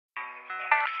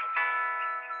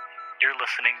You're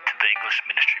listening to the English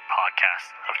Ministry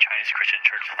Podcast of Chinese Christian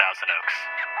Church Thousand Oaks.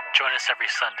 Join us every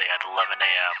Sunday at 11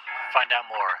 a.m. Find out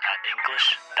more at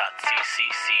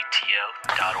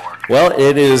english.cccto.org. Well,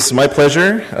 it is my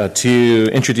pleasure to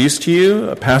introduce to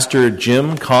you Pastor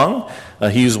Jim Kong.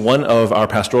 He's one of our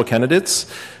pastoral candidates.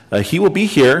 He will be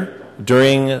here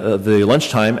during the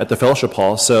lunchtime at the fellowship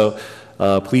hall, so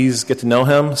please get to know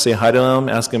him, say hi to him,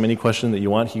 ask him any question that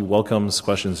you want. He welcomes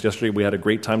questions. Yesterday we had a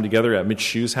great time together at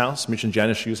Mitch and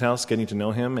Janice Shu's house, getting to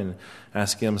know him and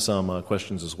asking him some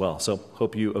questions as well. So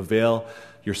hope you avail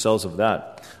yourselves of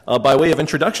that. By way of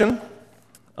introduction,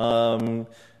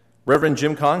 Reverend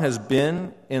Jim Kong has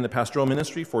been in the pastoral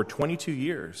ministry for 22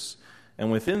 years.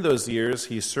 And within those years,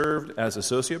 he served as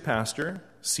associate pastor,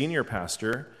 senior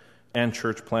pastor, and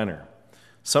church planner.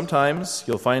 Sometimes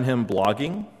you'll find him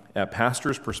blogging at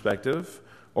Pastor's Perspective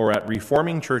or at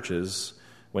Reforming Churches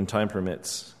when time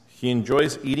permits. He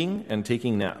enjoys eating and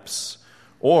taking naps,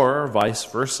 or vice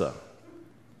versa.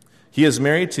 He is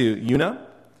married to Yuna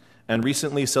and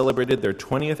recently celebrated their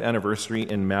 20th anniversary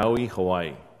in Maui,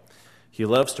 Hawaii. He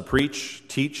loves to preach,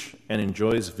 teach, and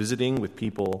enjoys visiting with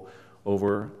people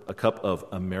over a cup of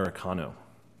Americano.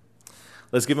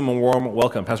 Let's give him a warm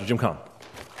welcome, Pastor Jim Kong.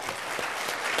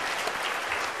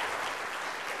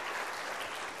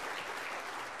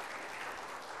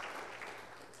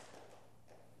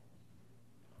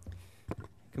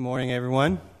 Good morning,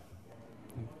 everyone.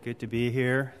 Good to be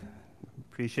here.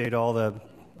 Appreciate all the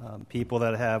people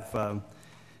that have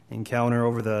encountered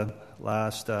over the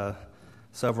last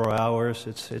several hours.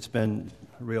 It's been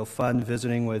real fun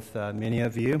visiting with many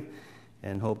of you,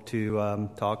 and hope to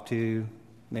talk to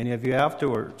many of you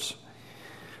afterwards.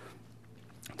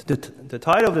 The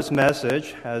title of this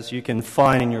message, as you can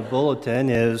find in your bulletin,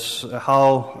 is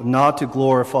How Not to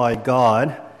Glorify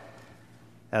God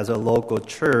as a Local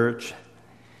Church.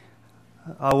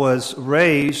 I was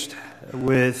raised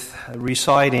with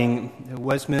reciting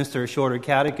Westminster Shorter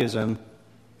Catechism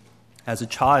as a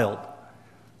child.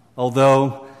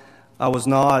 Although I was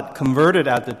not converted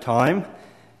at the time,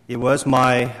 it was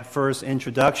my first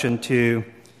introduction to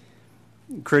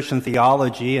Christian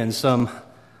theology in some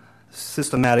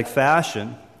systematic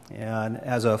fashion. And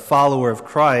as a follower of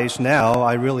Christ now,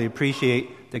 I really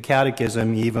appreciate the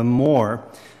Catechism even more.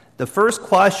 The first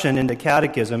question in the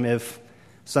Catechism, if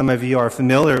some of you are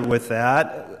familiar with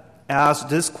that, asks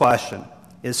this question.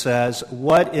 It says,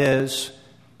 what is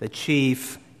the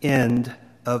chief end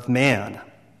of man?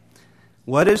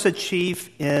 What is the chief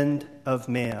end of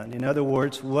man? In other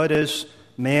words, what is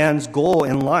man's goal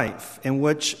in life? In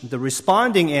which the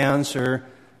responding answer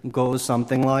goes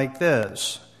something like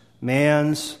this.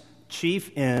 Man's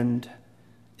chief end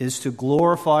is to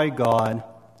glorify God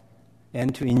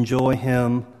and to enjoy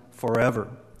Him forever.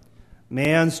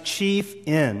 Man's chief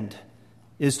end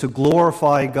is to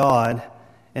glorify God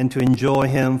and to enjoy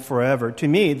Him forever. To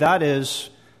me, that is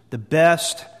the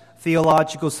best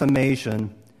theological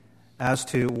summation as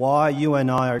to why you and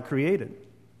I are created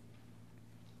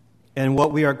and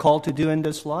what we are called to do in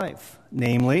this life,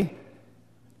 namely,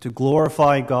 to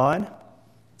glorify God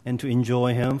and to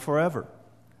enjoy Him forever.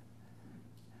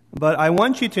 But I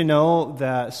want you to know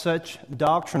that such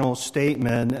doctrinal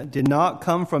statement did not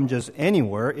come from just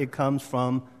anywhere. It comes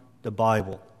from the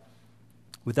Bible.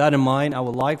 With that in mind, I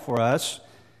would like for us,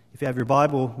 if you have your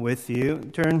Bible with you,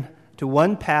 turn to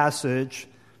one passage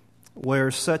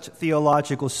where such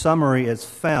theological summary is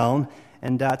found,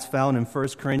 and that's found in 1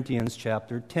 Corinthians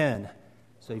chapter 10.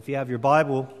 So if you have your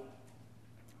Bible,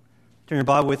 turn your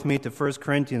Bible with me to 1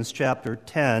 Corinthians chapter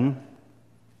 10.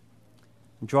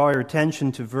 Draw your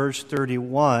attention to verse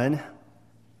 31,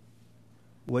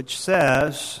 which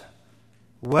says,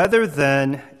 whether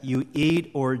then you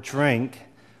eat or drink,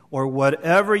 or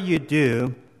whatever you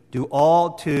do, do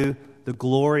all to the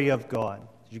glory of God.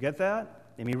 Did you get that?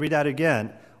 Let me read that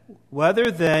again. Whether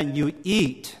then you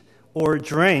eat or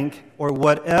drink, or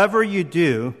whatever you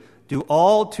do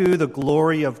all to the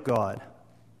glory of God.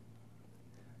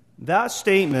 That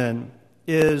statement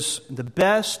is the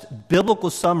best biblical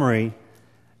summary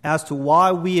as to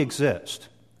why we exist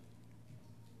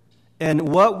and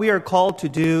what we are called to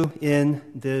do in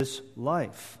this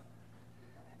life.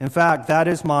 In fact, that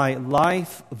is my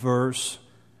life verse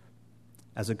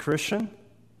as a Christian,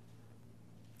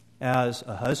 as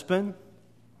a husband,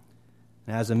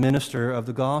 and as a minister of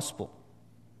the gospel.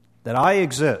 That I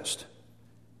exist,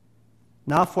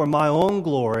 not for my own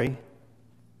glory,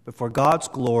 but for God's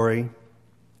glory,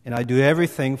 and I do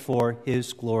everything for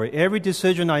His glory. Every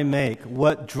decision I make,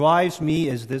 what drives me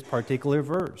is this particular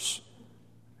verse.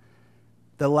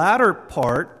 The latter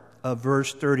part of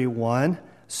verse 31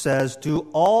 says, do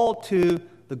all to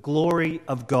the glory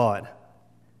of God.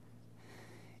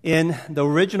 In the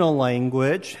original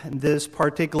language, this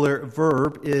particular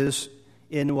verb is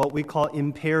in what we call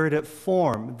imperative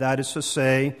form. That is to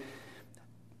say,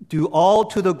 do all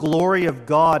to the glory of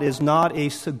God is not a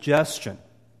suggestion.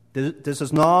 This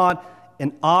is not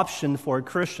an option for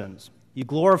Christians. You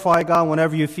glorify God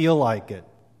whenever you feel like it.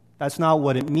 That's not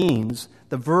what it means.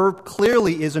 The verb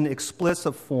clearly is an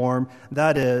explicit form.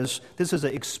 That is, this is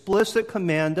an explicit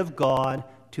command of God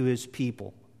to His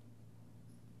people.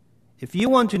 If you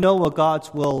want to know what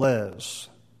God's will is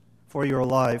for your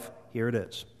life, here it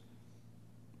is.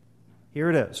 Here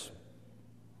it is.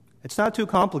 It's not too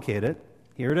complicated.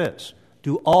 Here it is.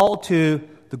 Do all to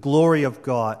the glory of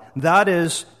God. That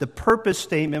is the purpose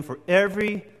statement for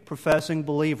every professing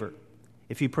believer.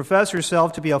 If you profess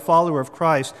yourself to be a follower of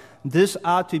Christ, this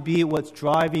ought to be what's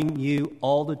driving you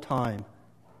all the time.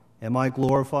 Am I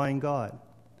glorifying God?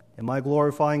 Am I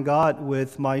glorifying God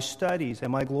with my studies?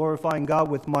 Am I glorifying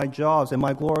God with my jobs? Am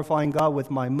I glorifying God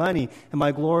with my money? Am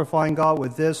I glorifying God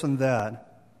with this and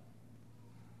that?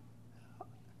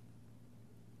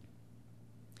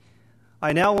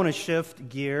 I now want to shift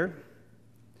gear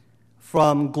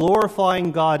from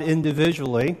glorifying God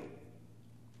individually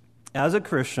as a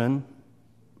Christian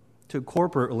to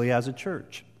corporately as a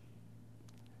church.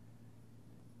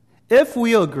 If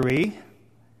we agree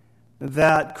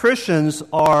that Christians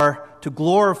are to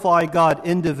glorify God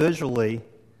individually,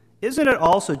 isn't it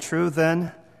also true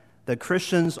then that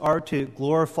Christians are to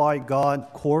glorify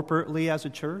God corporately as a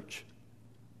church?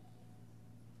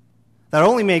 That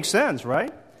only makes sense,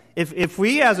 right? If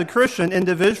we as a Christian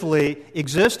individually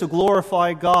exist to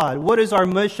glorify God, what is our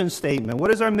mission statement?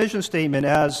 What is our mission statement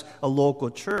as a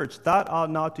local church? That ought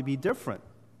not to be different.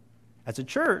 As a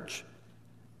church,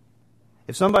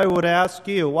 if somebody would ask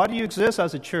you, why do you exist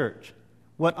as a church?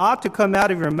 What ought to come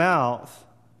out of your mouth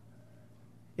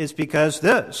is because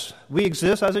this. We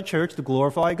exist as a church to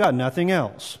glorify God, nothing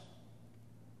else.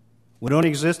 We don't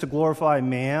exist to glorify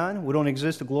man. We don't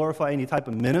exist to glorify any type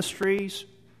of ministries,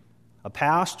 a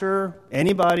pastor,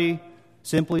 anybody,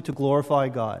 simply to glorify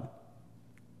God.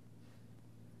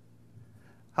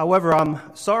 However, I'm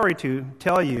sorry to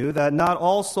tell you that not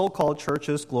all so-called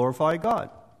churches glorify God.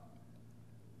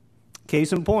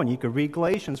 Case in point, you could read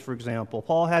Galatians, for example.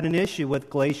 Paul had an issue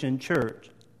with Galatian church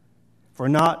for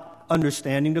not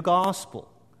understanding the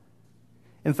gospel.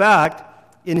 In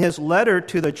fact, in his letter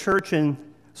to the church in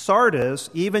Sardis,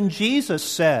 even Jesus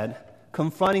said,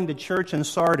 confronting the church in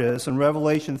Sardis in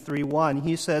Revelation 3:1,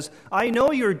 he says, I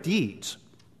know your deeds.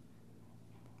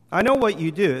 I know what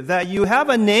you do, that you have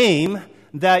a name,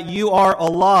 that you are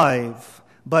alive,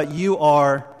 but you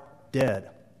are dead.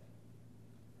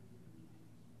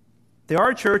 There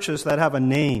are churches that have a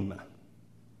name,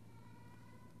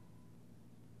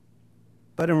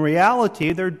 but in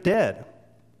reality, they're dead.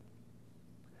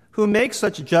 Who makes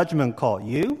such a judgment call?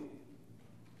 You?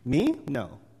 Me?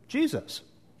 No. Jesus.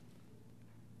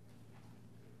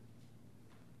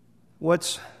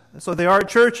 So there are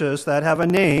churches that have a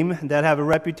name, that have a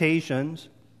reputation,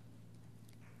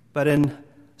 but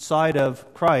inside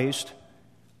of Christ,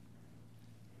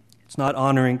 it's not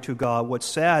honoring to God. What's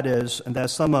sad is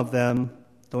that some of them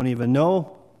don't even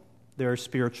know their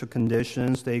spiritual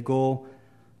conditions. They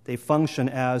function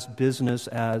as business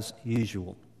as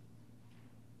usual.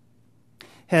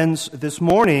 Hence, this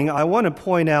morning, I want to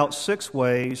point out 6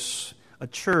 ways a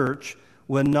church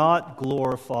will not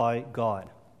glorify God.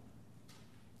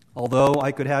 Although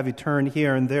I could have you turn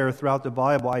here and there throughout the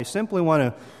Bible, I simply want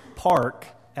to park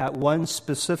at one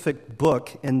specific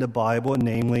book in the Bible,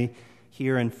 namely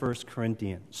here in 1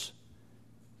 Corinthians.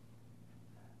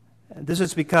 This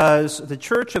is because the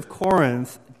Church of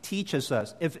Corinth teaches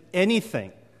us, if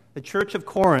anything, the Church of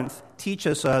Corinth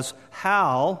teaches us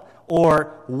how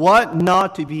or what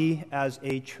not to be as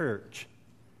a church.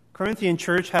 Corinthian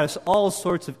church has all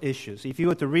sorts of issues. If you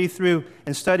were to read through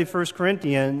and study 1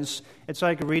 Corinthians, it's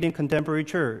like reading contemporary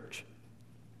church.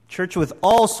 Church with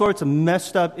all sorts of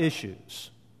messed up issues.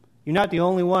 You're not the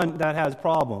only one that has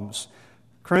problems.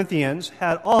 Corinthians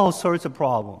had all sorts of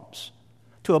problems,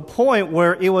 to a point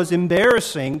where it was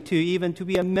embarrassing to even to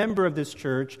be a member of this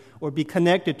church or be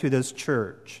connected to this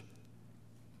church.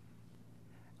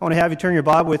 I want to have you turn your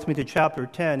Bible with me to chapter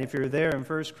 10. If you're there in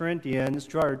 1 Corinthians,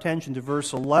 draw your attention to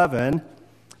verse 11.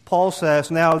 Paul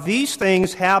says, Now these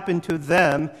things happened to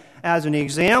them as an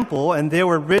example, and they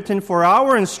were written for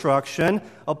our instruction,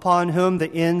 upon whom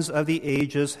the ends of the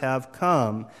ages have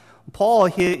come. Paul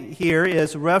here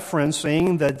is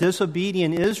referencing the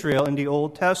disobedient Israel in the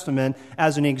Old Testament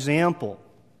as an example.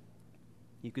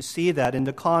 You can see that in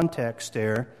the context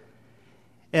there.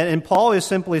 And Paul is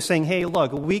simply saying, hey,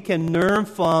 look, we can learn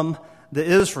from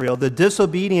the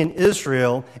disobedient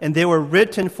Israel, and they were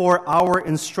written for our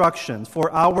instructions,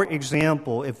 for our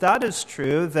example. If that is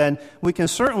true, then we can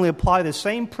certainly apply the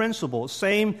same principle,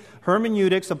 same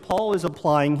hermeneutics that Paul is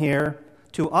applying here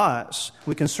to us.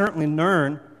 We can certainly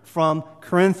learn from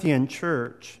Corinthian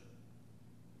church.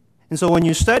 And so when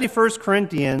you study 1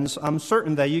 Corinthians, I'm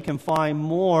certain that you can find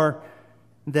more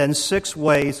than 6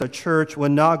 ways a church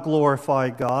would not glorify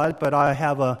God, but I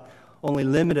have only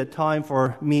limited time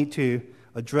for me to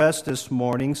address this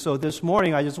morning. So this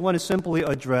morning, I just want to simply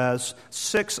address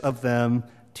 6 of them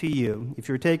to you. If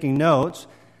you're taking notes,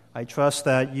 I trust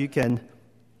that you can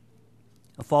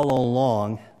follow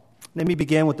along. Let me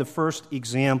begin with the first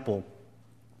example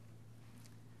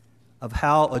of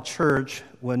how a church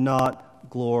would not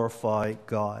glorify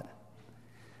God.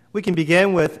 We can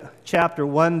begin with chapter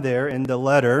 1 there in the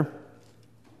letter.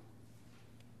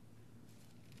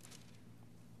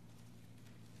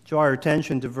 Draw our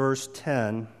attention to verse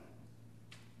 10.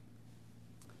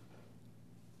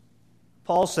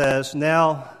 Paul says,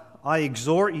 "Now I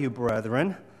exhort you,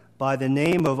 brethren, by the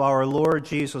name of our Lord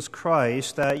Jesus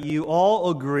Christ, that you all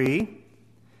agree,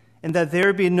 and that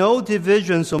there be no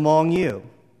divisions among you,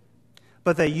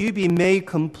 but that you be made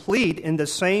complete in the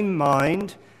same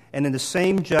mind and in the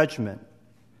same judgment.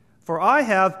 For I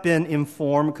have been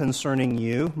informed concerning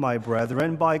you, my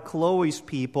brethren, by Chloe's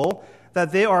people,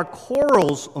 that there are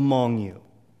quarrels among you.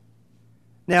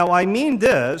 Now I mean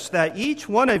this, that each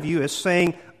one of you is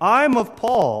saying, I am of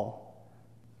Paul,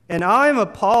 and I am of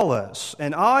Apollos,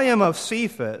 and I am of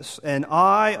Cephas, and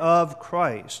I of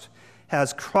Christ.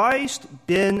 Has Christ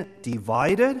been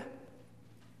divided?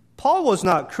 Paul was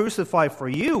not crucified for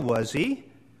you, was he?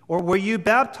 Or were you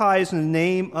baptized in the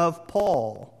name of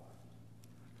Paul?"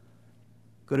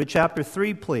 Go to chapter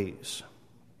 3, please.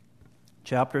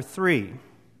 Chapter 3.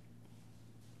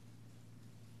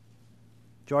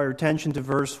 Draw your attention to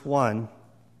verse 1.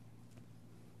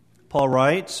 Paul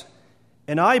writes,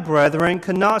 "And I, brethren,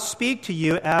 cannot speak to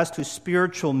you as to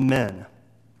spiritual men."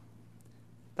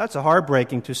 That's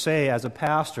heartbreaking to say as a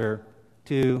pastor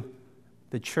to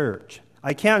the church.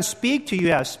 I can't speak to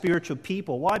you as spiritual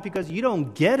people. Why? Because you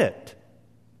don't get it.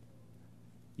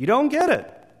 You don't get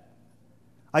it.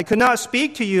 "I could not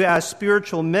speak to you as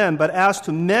spiritual men, but as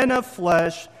to men of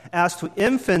flesh, as to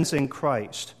infants in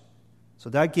Christ." So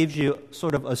that gives you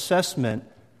sort of assessment,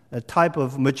 a type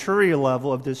of maturity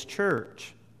level of this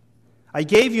church. "I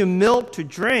gave you milk to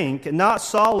drink, and not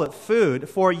solid food,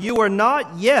 for you are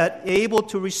not yet able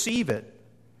to receive it.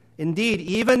 Indeed,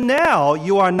 even now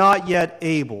you are not yet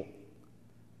able."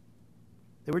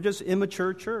 They were just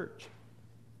immature church.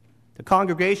 The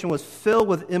congregation was filled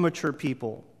with immature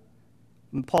people.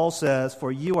 And Paul says,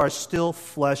 "For you are still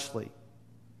fleshly."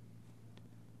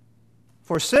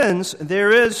 For since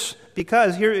there is,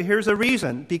 because here's a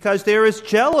reason, because there is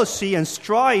jealousy and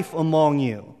strife among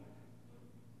you.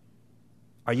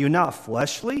 Are you not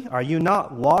fleshly? Are you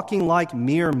not walking like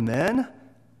mere men?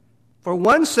 For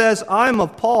one says, "I'm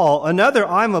of Paul," another,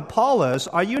 "I'm of Apollos."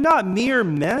 Are you not mere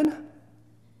men?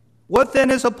 What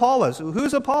then is Apollos?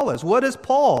 Who's Apollos? What is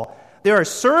Paul? There are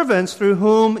servants through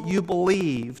whom you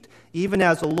believed, even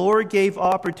as the Lord gave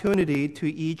opportunity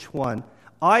to each one.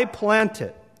 I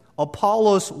planted,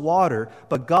 Apollos watered,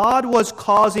 but God was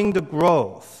causing the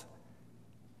growth.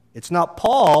 It's not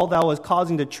Paul that was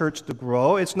causing the church to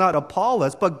grow. It's not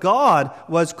Apollos, but God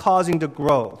was causing the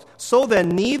growth. So then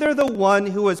neither the one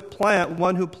who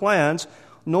plants,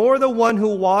 nor the one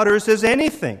who waters is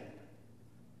anything,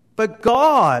 but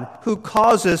God who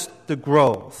causes the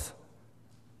growth.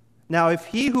 Now if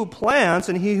he who plants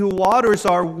and he who waters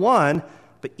are one,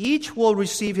 but each will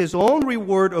receive his own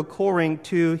reward according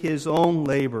to his own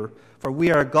labor. For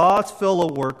we are God's fellow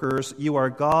workers, you are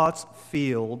God's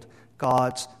field,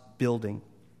 God's building.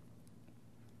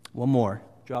 One more.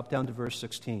 Drop down to verse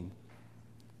 16.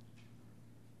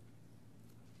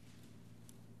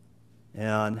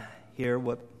 And hear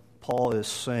what Paul is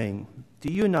saying.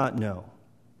 "Do you not know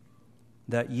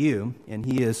that you," and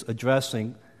he is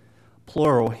addressing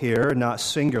plural here, not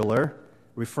singular,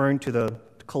 referring to the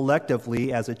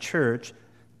collectively as a church,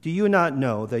 "do you not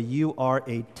know that you are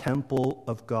a temple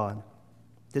of God?"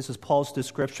 This is Paul's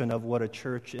description of what a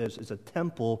church is a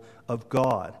temple of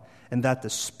God, and that the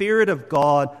Spirit of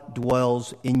God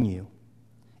dwells in you.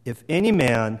 If any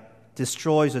man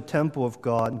destroys the temple of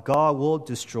God, God will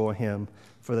destroy him,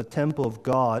 for the temple of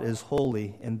God is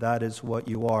holy, and that is what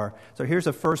you are. So here's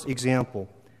the first example,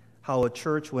 how a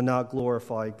church will not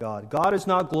glorify God. God is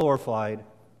not glorified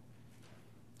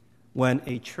when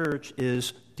a church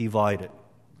is divided.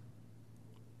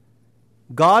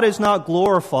 God is not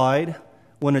glorified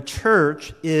when a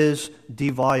church is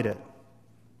divided.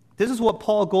 This is what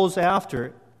Paul goes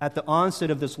after at the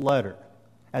onset of this letter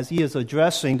as he is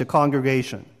addressing the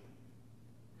congregation.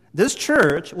 This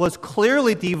church was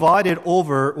clearly divided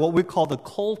over what we call the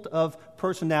cult of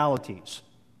personalities.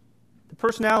 The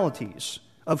personalities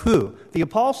of who? The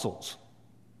apostles.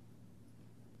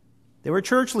 They were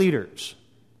church leaders.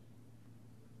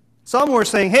 Some were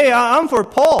saying, hey, I'm for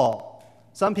Paul.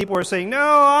 Some people were saying,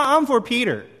 no, I'm for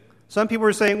Peter. Some people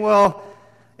were saying, well,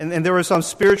 and there were some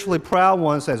spiritually proud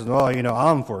ones that said, oh,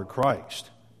 I'm for Christ.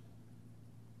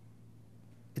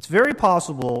 It's very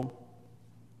possible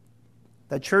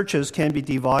that churches can be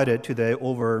divided today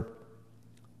over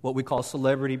what we call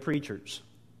celebrity preachers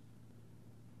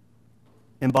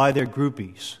and by their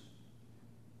groupies.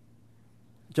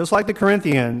 Just like the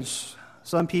Corinthians,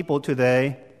 some people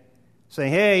today say,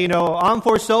 hey, I'm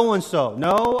for so-and-so.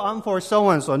 No, I'm for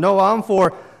so-and-so. No, I'm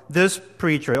for this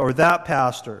preacher or that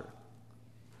pastor.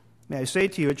 May I say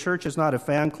to you, a church is not a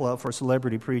fan club for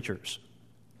celebrity preachers.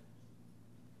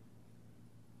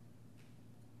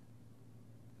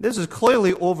 This is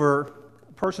clearly over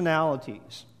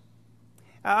personalities.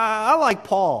 I like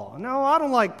Paul. No, I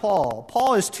don't like Paul.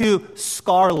 Paul is too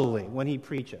scholarly when he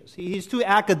preaches. He's too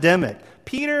academic.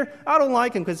 Peter, I don't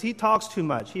like him because he talks too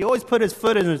much. He always put his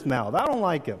foot in his mouth. I don't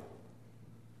like him.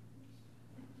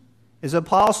 Is it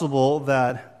possible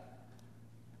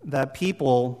that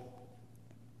people,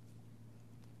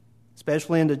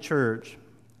 especially in the church,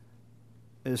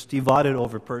 is divided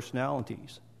over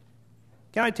personalities?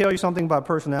 Can I tell you something about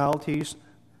personalities?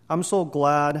 I'm so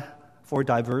glad for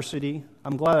diversity.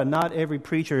 I'm glad that not every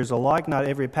preacher is alike, not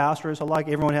every pastor is alike.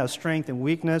 Everyone has strength and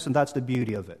weakness, and that's the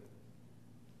beauty of it.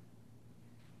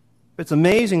 It's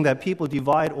amazing that people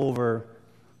divide over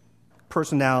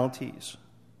personalities.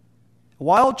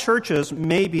 While churches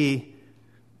may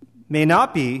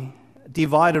not be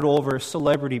divided over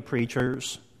celebrity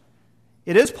preachers,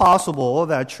 it is possible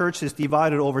that a church is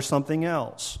divided over something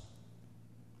else.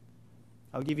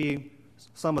 I'll give you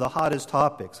some of the hottest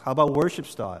topics. How about worship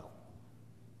style?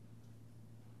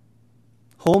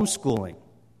 Homeschooling.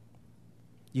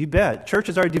 You bet.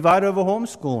 Churches are divided over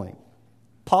homeschooling.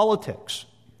 Politics.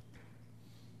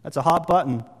 That's a hot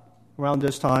button around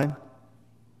this time.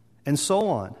 And so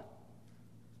on.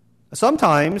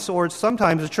 Sometimes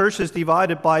the church is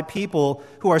divided by people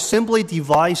who are simply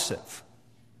divisive.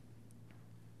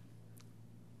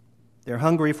 They're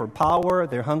hungry for power.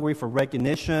 They're hungry for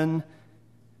recognition.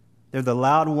 They're the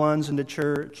loud ones in the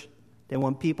church. They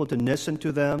want people to listen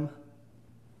to them.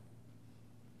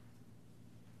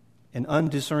 And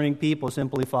undiscerning people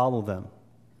simply follow them.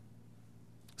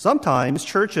 Sometimes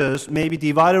churches may be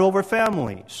divided over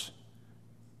families.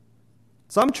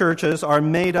 Some churches are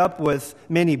made up with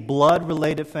many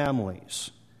blood-related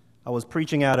families. I was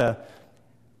preaching at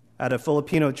a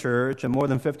Filipino church, and more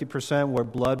than 50% were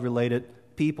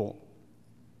blood-related people.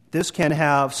 This can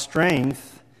have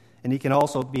strength, and it can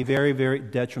also be very, very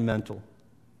detrimental.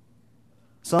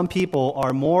 Some people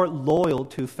are more loyal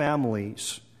to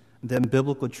families than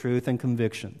biblical truth and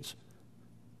convictions.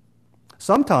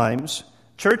 Sometimes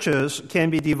churches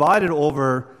can be divided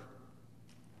over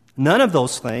none of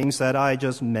those things that I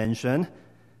just mentioned.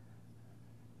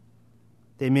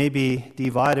 They may be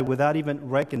divided without even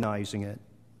recognizing it.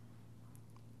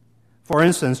 For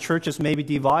instance, churches may be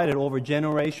divided over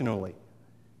generationally.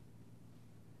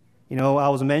 I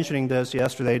was mentioning this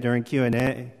yesterday during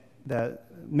Q&A, that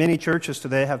many churches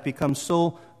today have become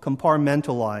so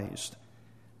compartmentalized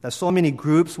that so many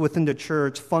groups within the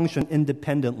church function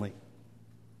independently.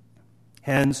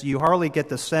 Hence, you hardly get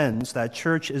the sense that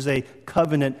church is a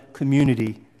covenant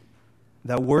community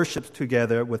that worships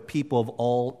together with people of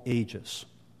all ages.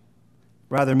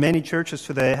 Rather, many churches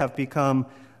today have become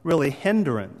really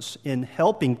hindrance in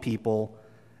helping people,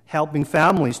 helping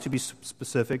families, to be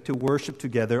specific, to worship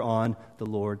together on the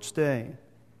Lord's Day.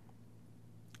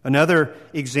 Another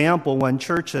example when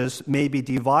churches may be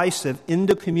divisive in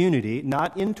the community,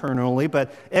 not internally,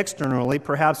 but externally,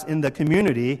 perhaps in the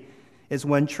community, is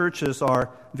when churches are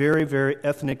very, very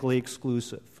ethnically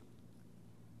exclusive.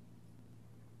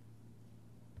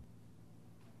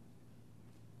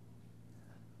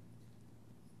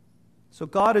 So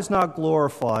God is not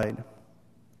glorified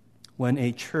when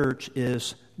a church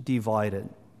is divided.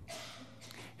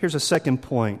 Here's a second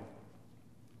point.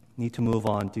 Need to move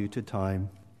on due to time.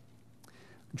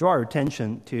 Draw our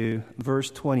attention to verse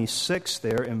 26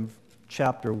 there in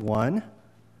chapter 1.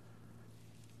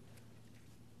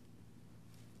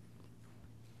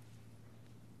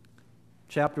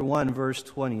 Chapter 1, verse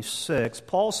 26.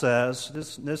 Paul says,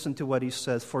 listen to what he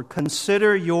says, "For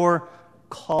consider your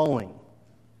calling."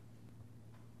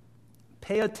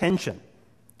 Pay attention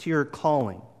to your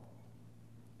calling.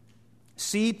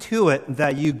 See to it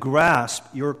that you grasp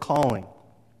your calling.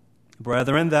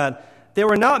 Brethren, that there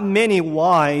were not many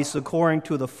wise according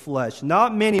to the flesh,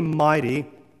 not many mighty,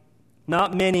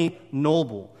 not many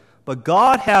noble, but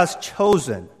God has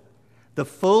chosen the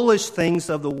foolish things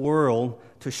of the world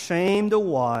to shame the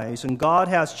wise, and God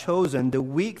has chosen the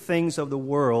weak things of the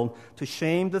world to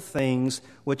shame the things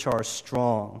which are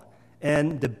strong.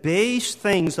 And the base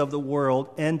things of the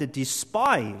world and the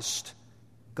despised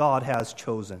God has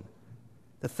chosen,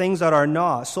 the things that are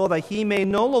not, so that he may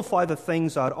nullify the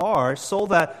things that are, so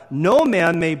that no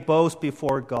man may boast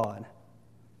before God.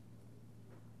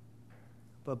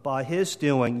 But by his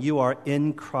doing, you are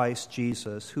in Christ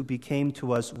Jesus, who became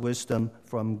to us wisdom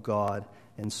from God,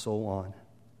 and so on.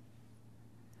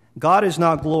 God is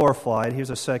not glorified. Here's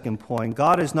a second point.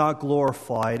 God is not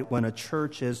glorified when a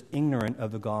church is ignorant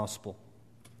of the gospel.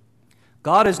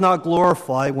 God is not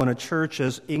glorified when a church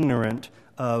is ignorant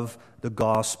of the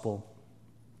gospel.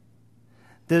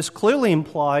 This clearly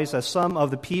implies that some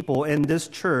of the people in this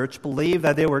church believe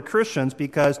that they were Christians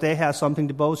because they had something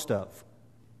to boast of,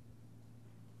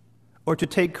 or to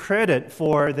take credit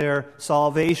for their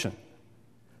salvation.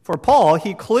 For Paul,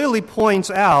 he clearly points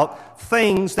out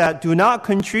things that do not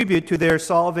contribute to their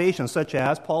salvation, such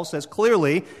as, Paul says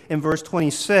clearly in verse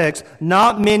 26,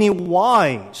 not many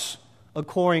wise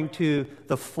according to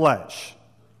the flesh.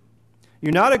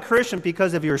 You're not a Christian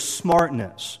because of your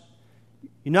smartness.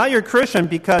 You're not a Christian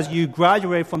because you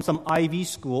graduated from some Ivy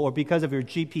school or because of your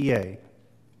GPA.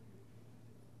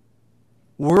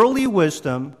 Worldly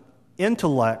wisdom,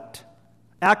 intellect,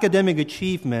 academic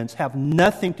achievements have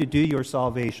nothing to do with your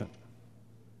salvation.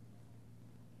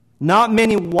 Not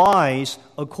many wise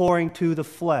according to the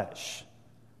flesh.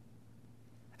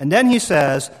 And then he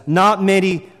says, not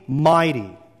many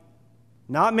mighty.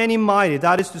 Not many mighty,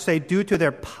 that is to say, due to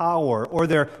their power or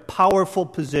their powerful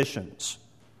positions.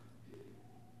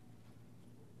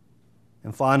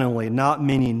 And finally, not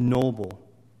many noble.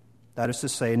 That is to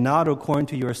say, not according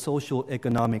to your social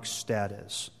economic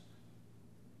status.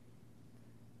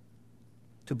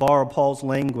 To borrow Paul's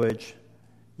language,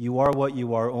 you are what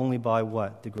you are only by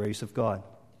what? The grace of God.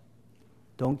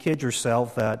 Don't kid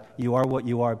yourself that you are what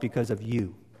you are because of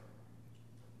you.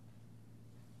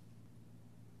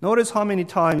 Notice how many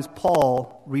times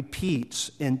Paul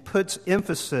repeats and puts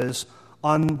emphasis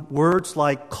on words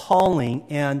like calling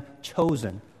and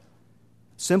chosen,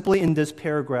 simply in this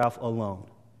paragraph alone.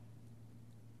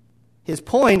 His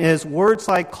point is words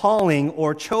like calling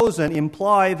or chosen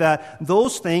imply that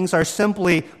those things are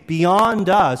simply beyond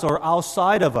us or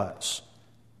outside of us.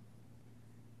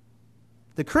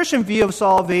 The Christian view of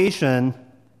salvation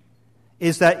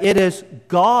is that it is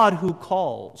God who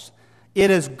calls.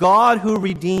 It is God who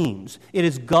redeems. It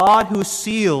is God who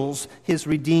seals his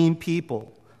redeemed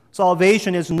people.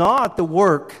 Salvation is not the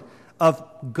work of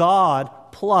God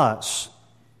plus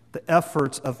the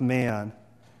efforts of man.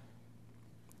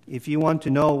 If you want to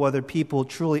know whether people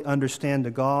truly understand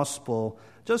the gospel,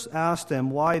 just ask them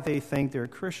why they think they're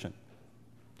Christian.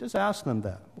 Just ask them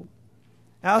that.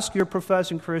 Ask your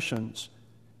professing Christians.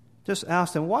 Just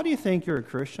ask them, why do you think you're a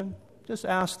Christian? Just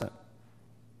ask them.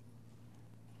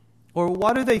 Or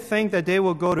why do they think that they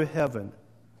will go to heaven?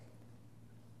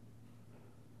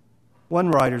 One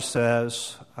writer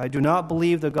says, I do not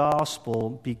believe the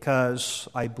gospel because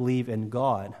I believe in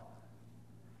God.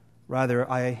 Rather,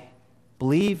 I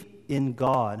believe in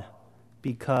God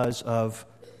because of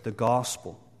the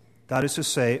gospel. That is to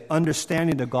say,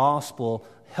 understanding the gospel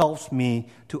helps me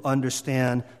to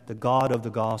understand the God of the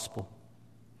gospel.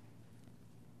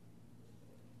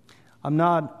 I'm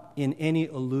not in any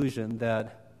illusion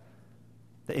that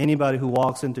anybody who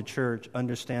walks into church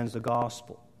understands the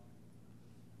gospel.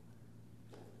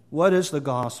 What is the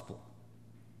gospel?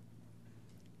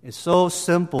 It's so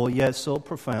simple yet so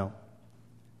profound.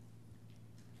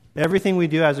 Everything we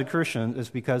do as a Christian is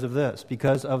because of this,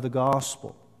 because of the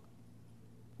gospel.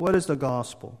 What is the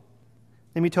gospel?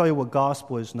 Let me tell you what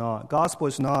gospel is not. Gospel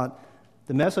is not,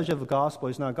 the message of the gospel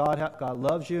is not God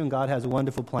loves you and God has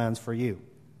wonderful plans for you.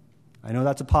 I know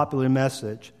that's a popular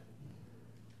message.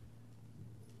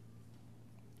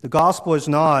 The gospel is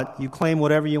not you claim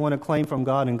whatever you want to claim from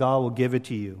God and God will give it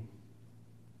to you.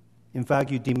 In fact,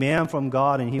 you demand from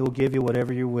God and He will give you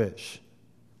whatever you wish.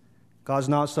 God's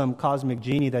not some cosmic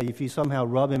genie that if you somehow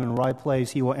rub Him in the right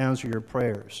place, He will answer your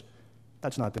prayers.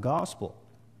 That's not the gospel.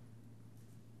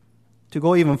 To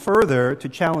go even further, to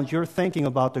challenge your thinking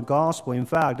about the gospel, in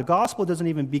fact, the gospel doesn't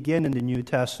even begin in the New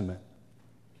Testament.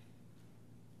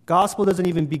 Gospel doesn't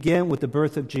even begin with the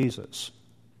birth of Jesus.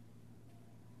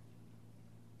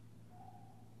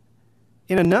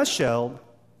 In a nutshell,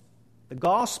 the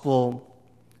gospel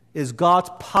is God's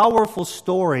powerful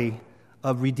story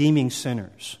of redeeming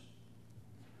sinners.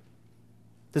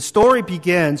 The story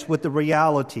begins with the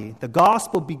reality. The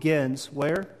gospel begins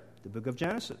where? The book of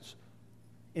Genesis.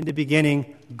 In the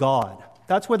beginning, God.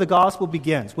 That's where the gospel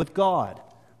begins, with God.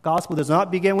 Gospel does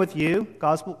not begin with you.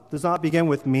 Gospel does not begin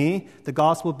with me. The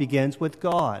gospel begins with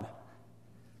God.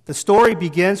 The story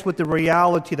begins with the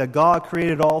reality that God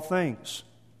created all things.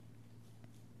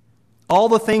 All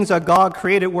the things that God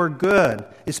created were good,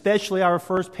 especially our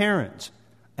first parents,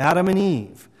 Adam and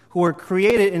Eve, who were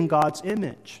created in God's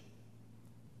image.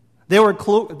 They were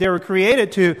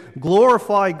created to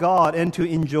glorify God and to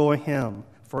enjoy Him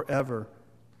forever.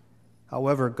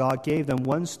 However, God gave them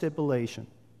one stipulation,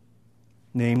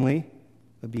 namely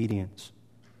obedience.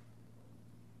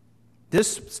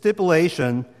 This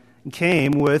stipulation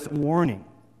came with warning.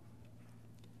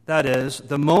 That is,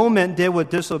 the moment they would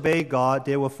disobey God,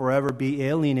 they will forever be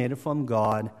alienated from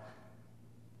God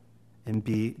and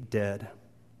be dead.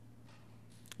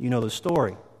 You know the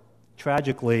story.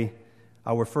 Tragically,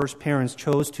 our first parents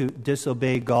chose to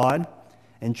disobey God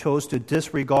and chose to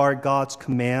disregard God's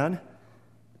command.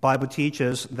 The Bible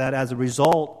teaches that as a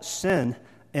result, sin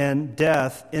and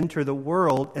death enter the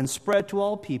world and spread to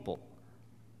all people.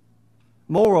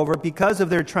 Moreover, because of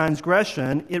their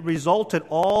transgression, it resulted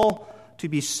all to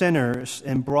be sinners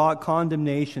and brought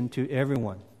condemnation to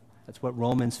everyone. That's what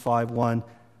Romans 5:1,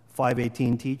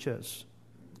 5:18 teaches.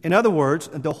 In other words,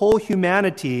 the whole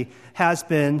humanity has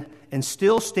been and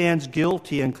still stands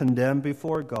guilty and condemned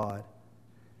before God.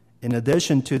 In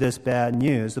addition to this bad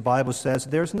news, the Bible says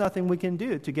there's nothing we can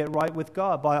do to get right with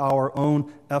God by our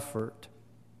own effort.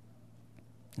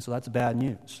 And so that's bad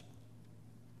news.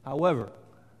 However,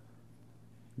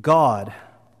 God,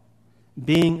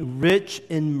 being rich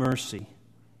in mercy,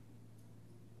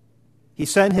 He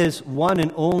sent His one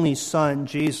and only Son,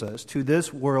 Jesus, to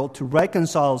this world to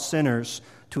reconcile sinners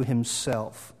to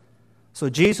Himself. So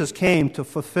Jesus came to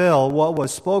fulfill what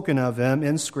was spoken of Him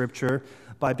in Scripture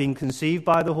by being conceived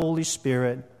by the Holy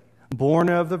Spirit, born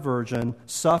of the Virgin,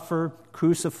 suffered,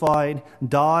 crucified,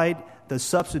 died the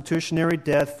substitutionary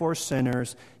death for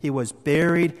sinners. He was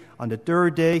buried. On the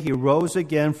third day, He rose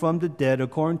again from the dead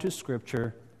according to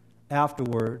Scripture.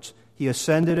 Afterwards, He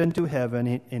ascended into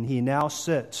heaven, and He now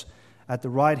sits at the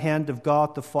right hand of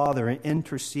God the Father and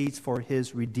intercedes for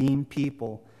His redeemed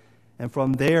people. And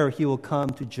from there, He will come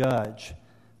to judge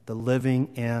the living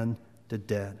and the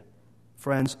dead.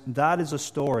 Friends, that is a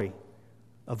story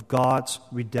of God's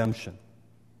redemption.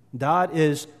 That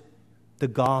is the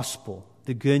gospel,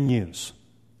 the good news.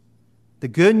 The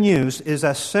good news is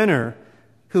a sinner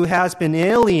who has been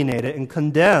alienated and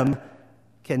condemned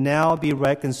can now be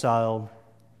reconciled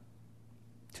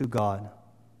to God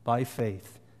by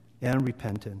faith and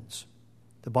repentance.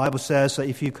 The Bible says that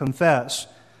if you confess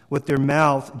with your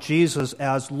mouth Jesus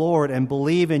as Lord and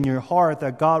believe in your heart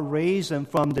that God raised Him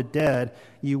from the dead,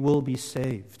 you will be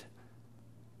saved.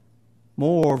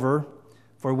 Moreover,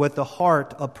 for with the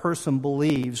heart a person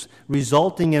believes,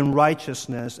 resulting in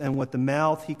righteousness, and with the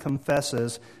mouth he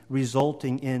confesses,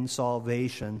 resulting in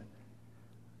salvation.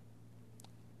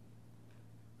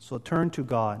 So turn to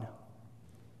God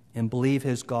and believe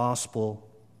His gospel.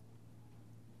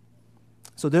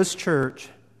 So this church,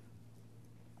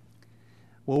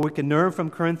 what we can learn from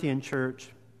Corinthian church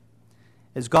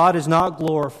is God is not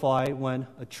glorified when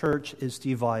a church is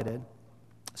divided.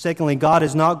 Secondly, God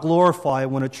is not glorified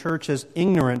when a church is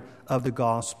ignorant of the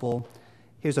gospel.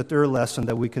 Here's a third lesson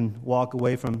that we can walk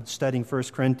away from studying 1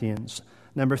 Corinthians.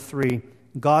 Number 3,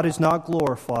 God is not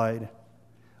glorified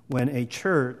when a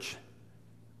church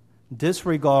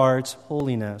disregards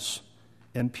holiness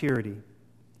and purity.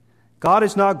 God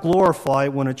is not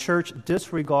glorified when a church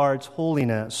disregards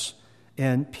holiness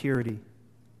and purity.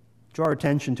 Draw our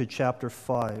attention to chapter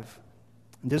 5.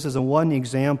 This is one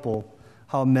example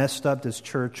how messed up this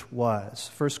church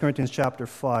was. 1 Corinthians chapter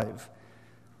 5.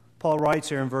 Paul writes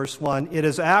here in verse 1, it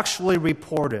is actually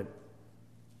reported.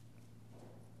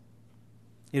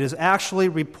 It is actually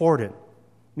reported.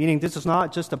 Meaning this is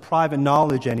not just a private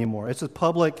knowledge anymore. It's a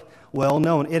public,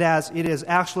 well-known. It is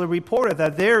actually reported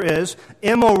that there is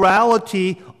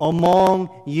immorality among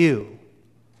you.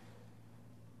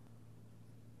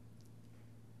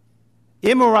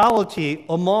 Immorality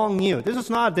among you.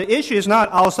 The issue is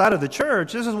not outside of the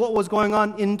church. This is what was going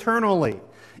on internally.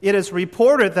 It is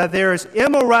reported that there is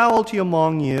immorality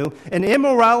among you, an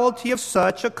immorality of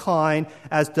such a kind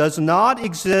as does not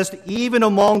exist even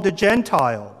among the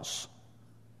Gentiles.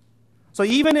 So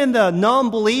even in the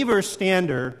non-believer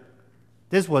standard,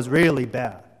 this was really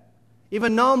bad.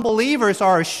 Even non-believers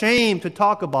are ashamed to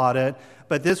talk about it,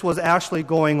 but this was actually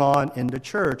going on in the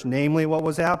church. Namely, what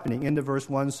was happening. In the verse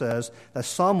 1 says that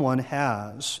someone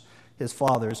has his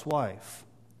father's wife.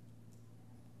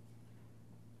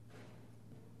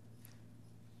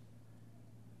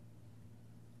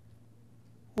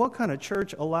 What kind of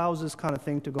church allows this kind of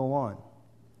thing to go on?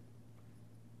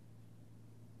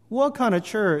 What kind of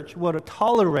church would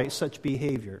tolerate such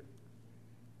behavior?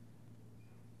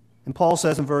 And Paul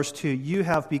says in verse 2, you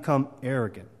have become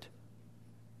arrogant,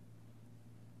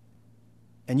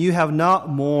 and you have not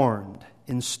mourned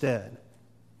instead.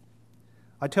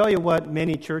 I tell you what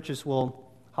many churches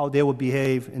how they will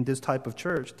behave in this type of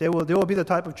church. They will be the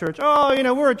type of church,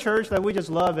 we're a church that we just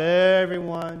love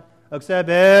everyone, accept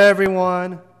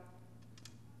everyone.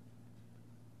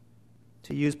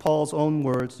 To use Paul's own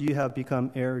words, you have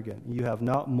become arrogant. You have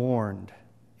not mourned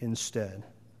instead,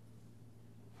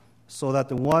 so that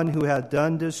the one who had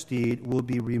done this deed will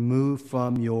be removed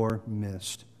from your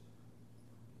midst.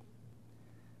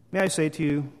 May I say to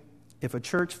you, if a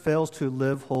church fails to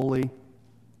live holy,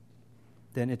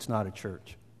 then it's not a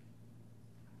church.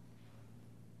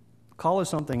 Call it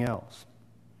something else.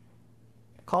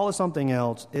 Call it something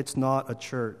else. It's not a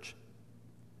church.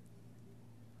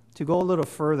 To go a little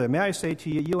further, may I say to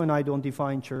you, you and I don't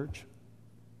define church.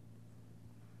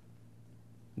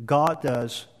 God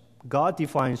does. God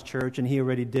defines church, and He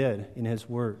already did in His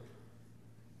Word.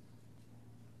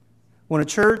 When a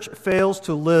church fails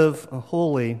to live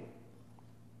holy,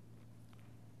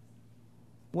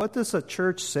 what does a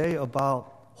church say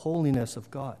about holiness of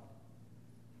God?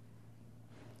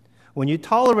 When you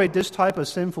tolerate this type of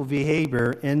sinful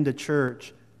behavior in the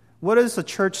church, what is the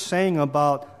church saying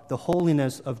about the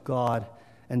holiness of God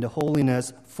and the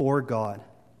holiness for God?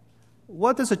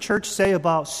 What does the church say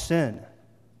about sin?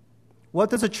 What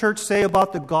does the church say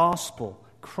about the gospel,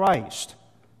 Christ,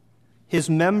 His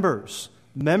members,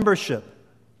 membership,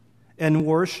 and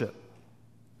worship?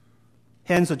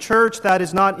 Hence, a church that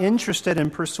is not interested in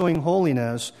pursuing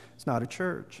holiness is not a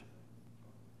church.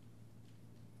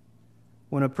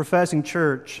 When a professing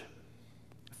church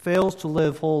fails to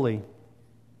live holy,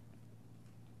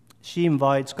 she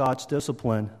invites God's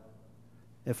discipline,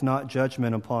 if not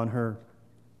judgment, upon her.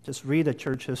 Just read the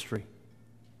church history.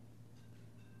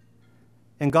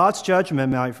 And God's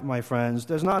judgment, my friends,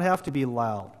 does not have to be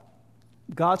loud.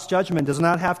 God's judgment does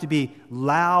not have to be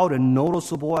loud and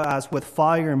noticeable as with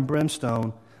fire and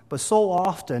brimstone, but so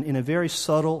often in a very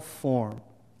subtle form.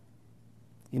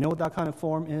 You know what that kind of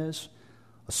form is?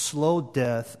 A slow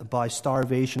death by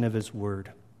starvation of His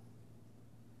Word.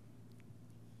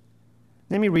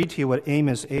 Let me read to you what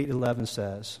Amos 8:11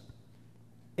 says.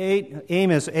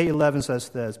 Amos 8:11 says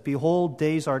this, "Behold,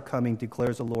 days are coming,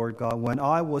 declares the Lord God, when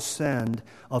I will send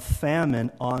a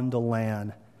famine on the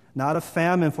land. Not a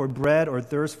famine for bread or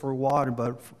thirst for water,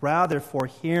 but rather for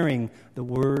hearing the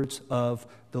words of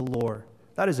the Lord."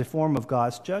 That is a form of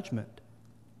God's judgment.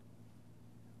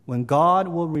 When God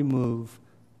will remove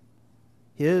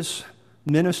His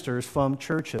ministers from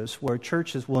churches, where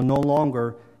churches will no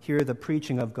longer hear the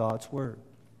preaching of God's Word.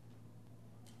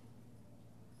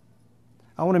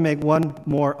 I want to make one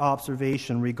more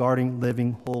observation regarding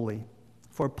living holy.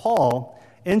 For Paul,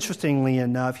 interestingly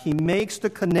enough, he makes the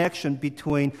connection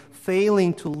between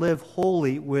failing to live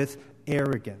holy with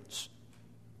arrogance.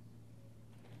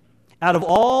 Out of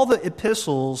all the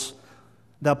epistles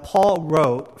that Paul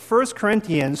wrote, 1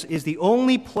 Corinthians is the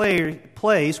only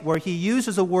place where he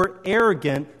uses the word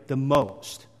arrogant the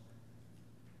most.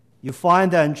 You find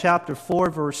that in chapter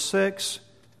 4, verse 6,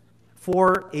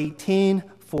 4:18,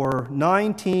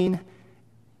 4:19,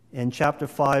 and chapter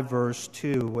 5, verse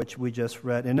 2, which we just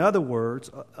read. In other words,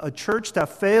 a church that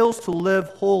fails to live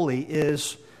holy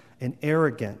is an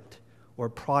arrogant or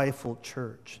prideful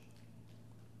church.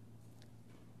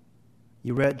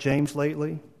 You read James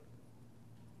lately?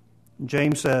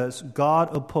 James says,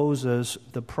 God opposes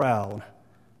the proud,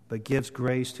 but gives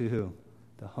grace to who?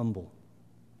 The humble.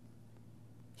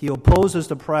 He opposes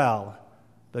the proud,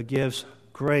 but gives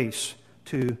grace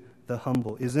to the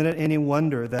humble. Isn't it any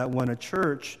wonder that when a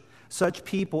church, such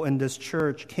people in this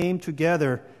church came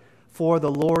together for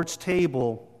the Lord's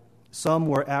table, some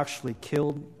were actually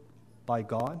killed by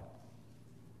God?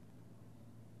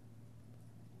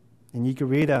 And you can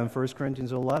read that in 1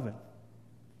 Corinthians 11.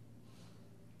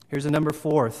 Here's the number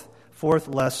fourth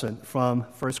lesson from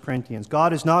 1 Corinthians.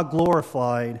 God is not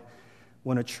glorified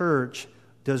when a church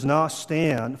does not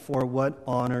stand for what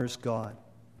honors God.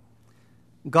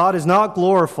 God is not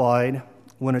glorified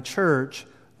when a church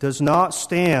does not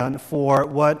stand for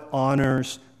what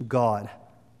honors God.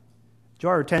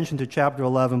 Draw our attention to chapter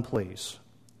 11, please.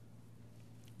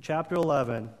 Chapter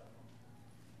 11.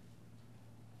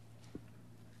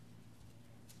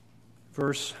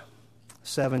 verse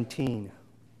 17.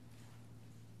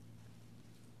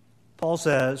 Paul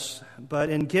says, "But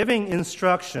in giving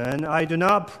instruction, I do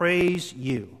not praise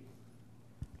you."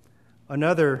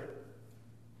 Another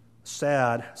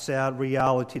sad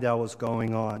reality that was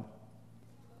going on.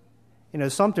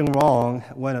 There's something wrong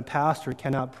when a pastor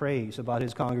cannot praise about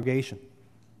his congregation.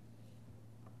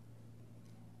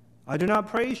 I do not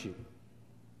praise you.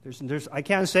 I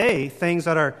can't say things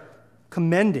that are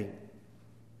commending.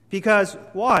 Because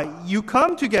why? You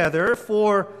come together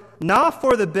not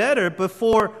for the better, but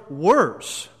for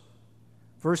worse.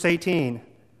 Verse 18.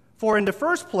 "For in the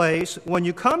first place, when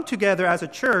you come together as a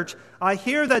church, I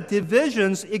hear that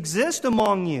divisions exist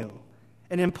among you.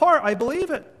 And in part, I believe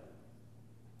it."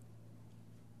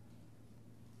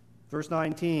 Verse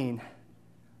 19.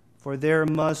 "For there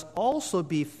must also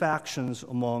be factions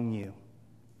among you,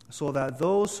 so that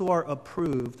those who are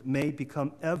approved may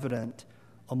become evident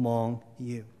among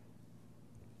you."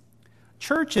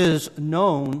 Church is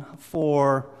known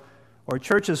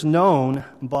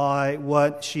by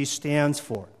what she stands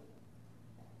for.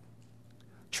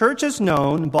 Church is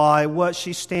known by what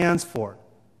she stands for.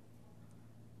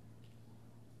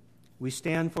 We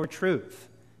stand for truth.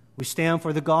 We stand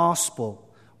for the gospel.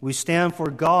 We stand for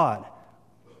God.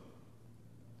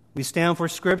 We stand for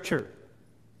Scripture.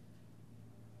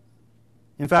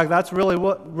 In fact, that's really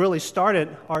what really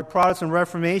started our Protestant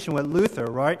Reformation with Luther,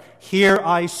 right? "Here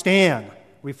I stand,"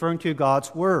 referring to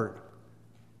God's Word.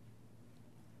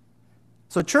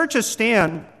 So church's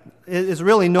stand is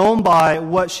really known by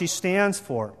what she stands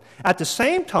for. At the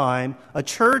same time, a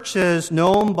church is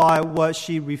known by what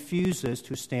she refuses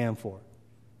to stand for.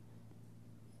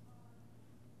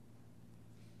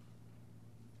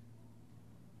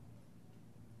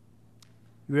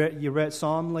 You read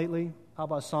Psalm lately? How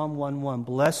about Psalm 1:1?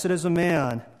 "Blessed is a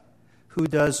man who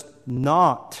does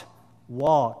not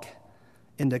walk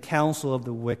in the counsel of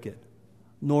the wicked,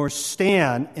 nor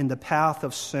stand in the path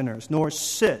of sinners, nor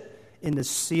sit in the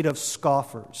seat of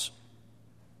scoffers."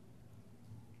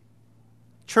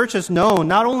 Church is known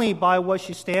not only by what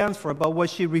she stands for, but what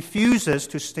she refuses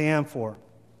to stand for.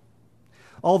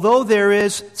 Although there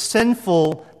is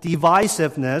sinful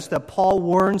divisiveness that Paul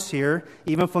warns here,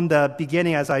 even from the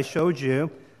beginning as I showed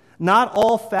you, not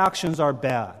all factions are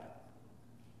bad.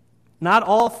 Not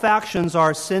all factions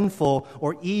are sinful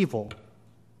or evil.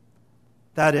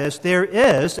 That is, there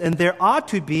is and there ought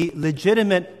to be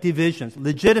legitimate divisions,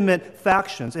 legitimate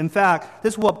factions. In fact,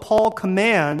 this is what Paul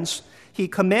commands. He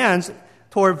commands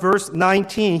toward verse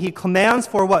 19. He commands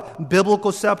for what?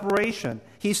 Biblical separation.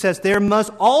 He says, "There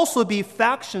must also be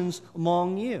factions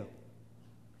among you."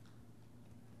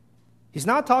 He's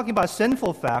not talking about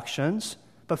sinful factions,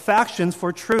 but factions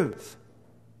for truth,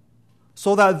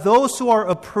 so that those who are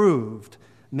approved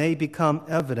may become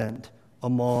evident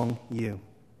among you.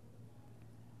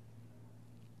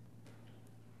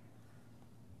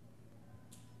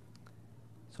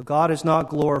 So God is not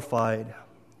glorified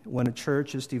when a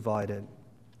church is divided.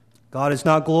 God is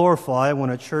not glorified when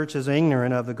a church is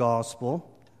ignorant of the gospel.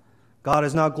 God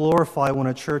is not glorified when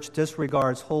a church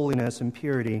disregards holiness and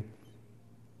purity.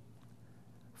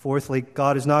 Fourthly,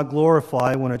 God is not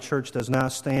glorified when a church does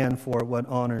not stand for what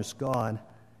honors God.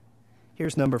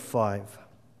 Here's number 5.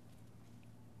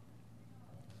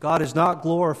 God is not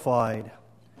glorified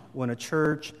when a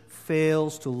church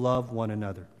fails to love one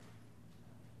another.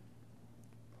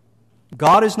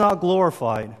 God is not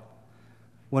glorified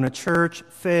when a church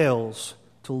fails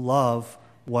to love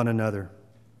one another.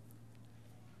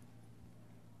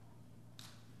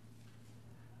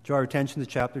 Draw our attention to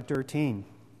chapter 13.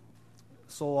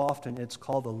 So often it's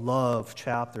called the love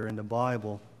chapter in the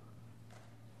Bible.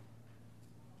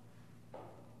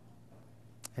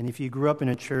 And if you grew up in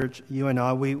a church, you and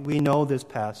I, we know this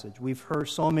passage. We've heard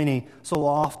so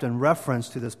often reference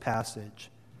to this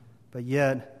passage. But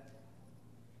yet,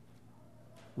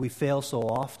 we fail so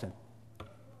often.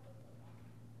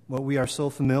 What we are so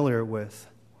familiar with.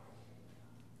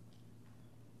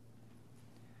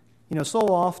 So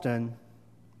often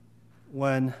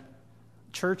when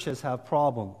churches have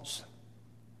problems,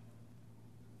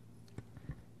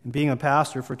 and being a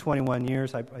pastor for 21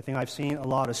 years, I think I've seen a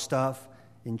lot of stuff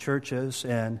in churches,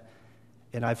 and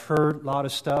I've heard a lot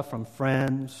of stuff from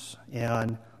friends,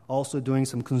 and also doing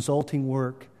some consulting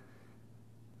work.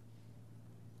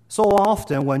 So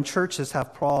often when churches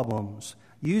have problems,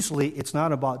 usually it's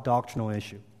not about doctrinal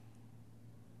issue.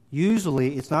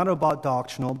 Usually it's not about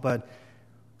doctrinal, but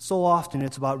so often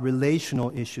it's about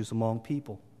relational issues among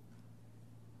people.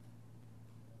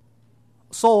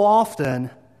 So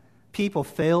often people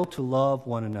fail to love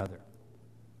one another.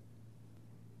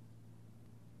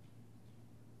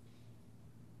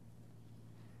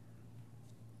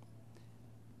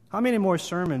 How many more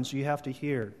sermons do you have to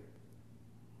hear?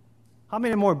 How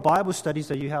many more Bible studies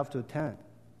that you have to attend?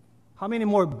 How many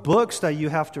more books that you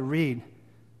have to read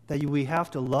that we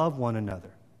have to love one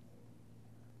another?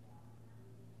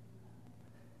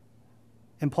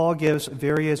 And Paul gives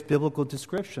various biblical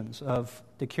descriptions of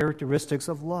the characteristics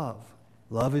of love.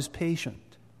 Love is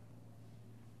patient.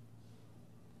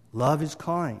 Love is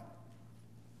kind.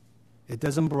 It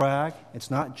doesn't brag.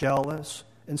 It's not jealous,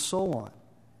 and so on.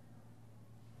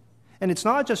 And it's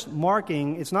not just a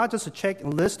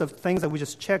list of things that we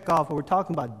just check off, but we're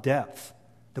talking about depth,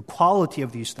 the quality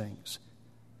of these things.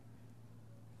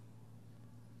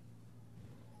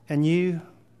 And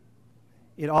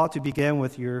it ought to begin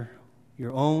with your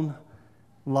own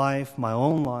life, my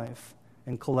own life,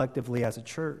 and collectively as a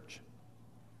church.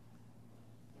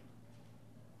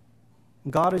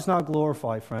 God is not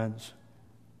glorified, friends,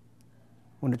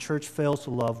 when the church fails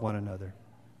to love one another.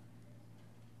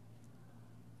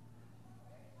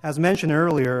 As mentioned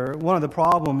earlier, one of the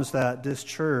problems that this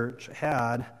church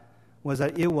had was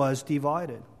that it was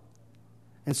divided.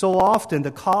 And so often the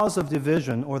cause of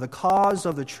division or the cause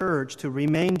of the church to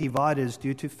remain divided is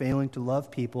due to failing to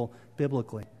love people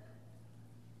biblically.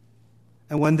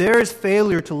 And when there is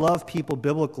failure to love people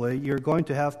biblically, you're going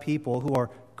to have people who are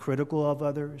critical of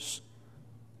others,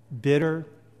 bitter,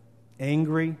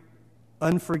 angry,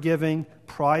 unforgiving,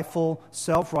 prideful,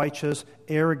 self-righteous,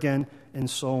 arrogant, and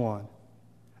so on.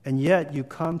 And yet you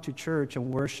come to church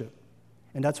and worship.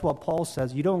 And that's what Paul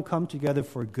says. You don't come together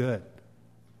for good.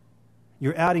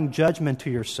 You're adding judgment to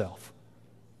yourself.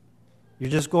 You're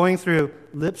just going through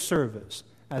lip service.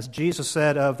 As Jesus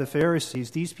said of the Pharisees,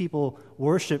 these people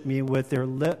worship me with their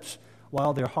lips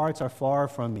while their hearts are far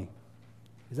from me.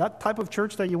 Is that the type of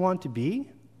church that you want to be?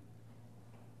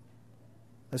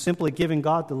 Simply giving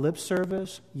God the lip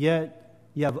service, yet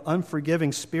you have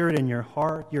unforgiving spirit in your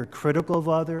heart. You're critical of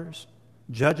others,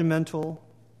 judgmental.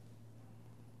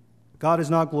 God is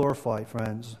not glorified,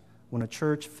 friends, when a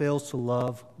church fails to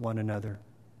love one another.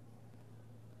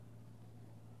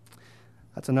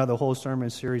 That's another whole sermon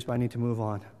series, but I need to move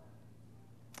on.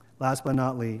 Last but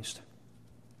not least,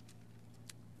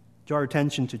 draw our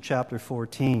attention to chapter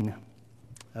 14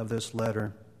 of this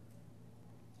letter.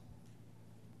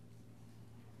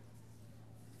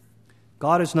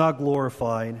 God is not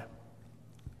glorified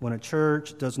when a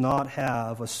church does not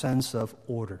have a sense of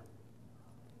order.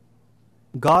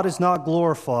 God is not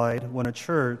glorified when a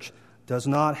church does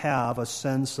not have a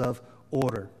sense of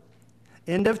order.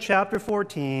 End of chapter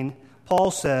 14,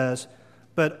 Paul says,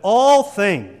 but all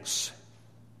things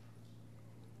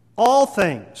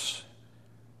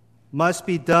must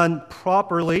be done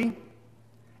properly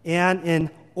and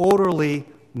in orderly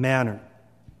manner.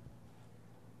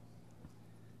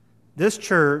 This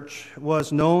church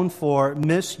was known for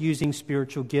misusing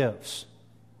spiritual gifts.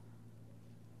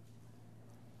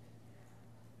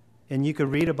 And you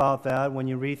could read about that when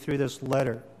you read through this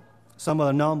letter. Some of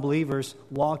the non-believers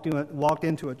walked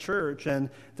into a church, and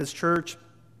this church,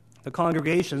 the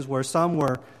congregations, where some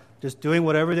were just doing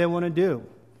whatever they want to do.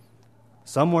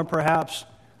 Some were perhaps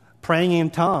praying in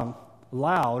tongue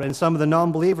loud, and some of the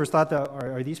non-believers thought,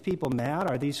 are these people mad?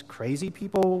 Are these crazy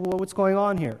people? What's going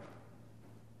on here?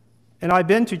 And I've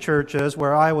been to churches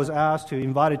where I was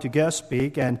invited to guest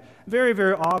speak, and very,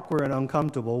 very awkward and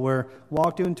uncomfortable, where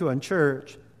walked into a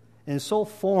church and so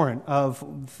foreign of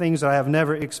things that I have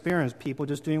never experienced, people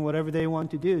just doing whatever they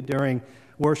want to do during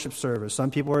worship service.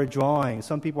 Some people are drawing,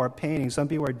 some people are painting, some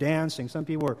people are dancing, some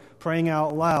people are praying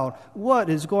out loud. What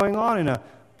is going on in a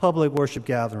public worship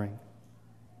gathering?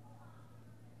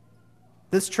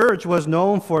 This church was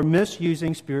known for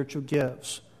misusing spiritual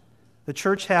gifts. The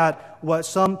church had what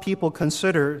some people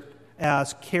consider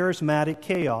as charismatic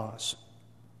chaos.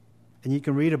 And you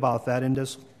can read about that in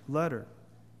this letter.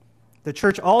 The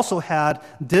church also had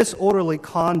disorderly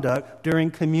conduct during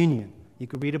communion. You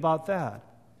can read about that.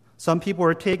 Some people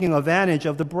were taking advantage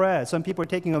of the bread. Some people were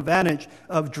taking advantage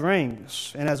of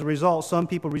drinks. And as a result, some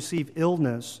people received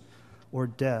illness or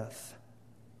death.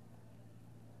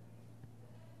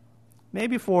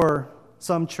 Maybe for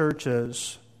some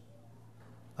churches,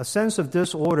 a sense of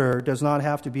disorder does not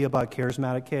have to be about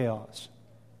charismatic chaos,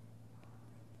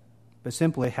 but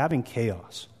simply having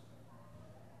chaos,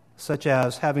 such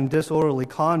as having disorderly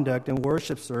conduct in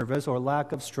worship service or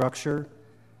lack of structure,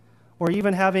 or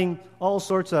even having all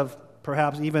sorts of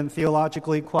perhaps even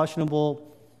theologically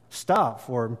questionable stuff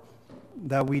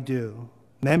that we do.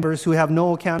 Members who have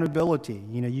no accountability.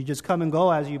 You just come and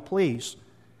go as you please.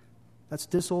 That's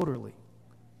disorderly.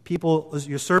 People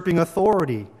usurping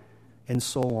authority, and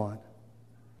so on.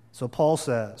 So Paul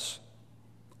says,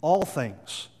 all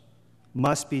things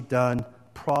must be done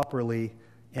properly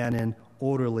and in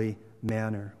orderly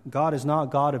manner. God is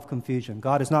not God of confusion.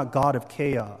 God is not God of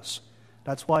chaos.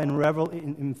 That's why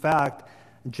in fact,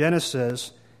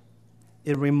 Genesis,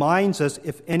 it reminds us,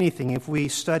 if anything, if we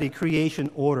study creation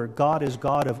order, God is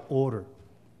God of order.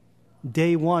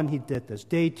 Day 1, He did this.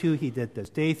 Day 2, He did this.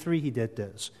 Day 3, He did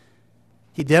this.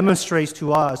 He demonstrates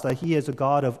to us that He is a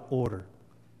God of order.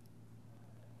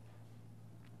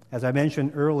 As I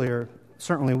mentioned earlier,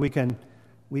 certainly we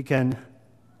can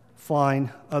find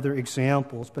other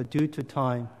examples, but due to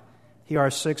time, here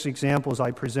are 6 examples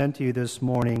I present to you this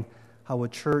morning how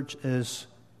church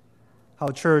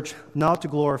not to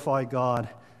glorify God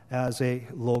as a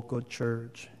local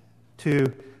church.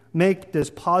 To make this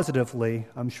positively,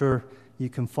 I'm sure you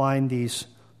can find these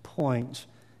points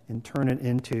and turn it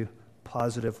into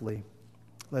positively.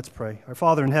 Let's pray. Our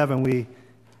Father in heaven, we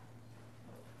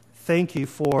thank you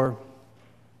for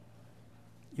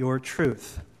your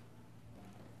truth.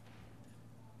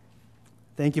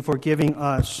 Thank you for giving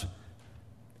us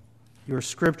your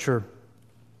scripture.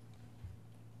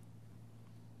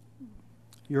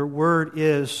 Your word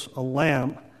is a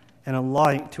lamp and a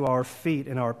light to our feet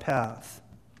and our path.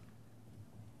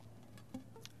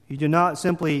 You do not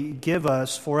simply give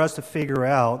us for us to figure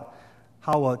out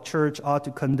how a church ought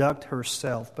to conduct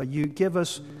herself, but you give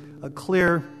us a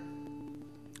clear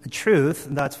truth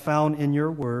that's found in your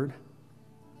word.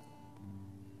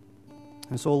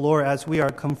 And so, Lord, as we are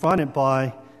confronted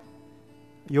by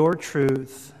your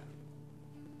truth,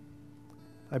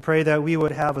 I pray that we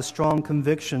would have a strong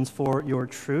convictions for your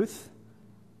truth.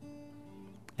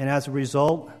 And as a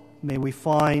result, may we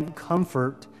find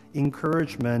comfort,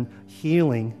 encouragement,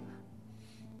 healing.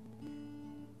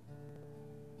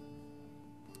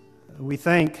 We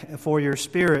thank for your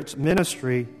Spirit's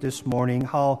ministry this morning,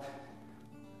 how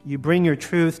you bring your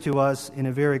truth to us in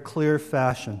a very clear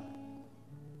fashion.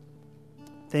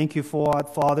 Thank you,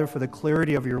 Father, for the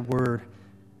clarity of your word.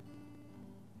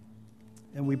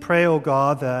 And we pray, O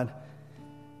God, that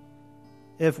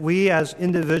if we as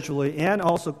individually and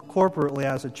also corporately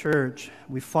as a church,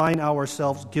 we find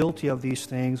ourselves guilty of these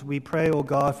things, we pray, O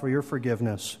God, for your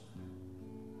forgiveness.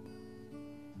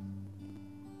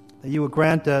 That you would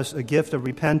grant us a gift of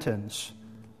repentance.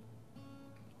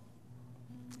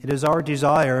 It is our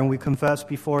desire, and we confess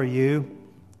before you,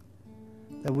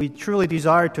 that we truly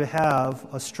desire to have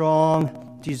a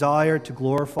strong desire to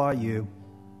glorify you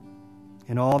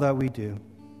in all that we do.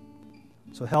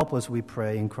 So help us, we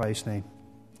pray, in Christ's name.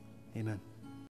 Amen.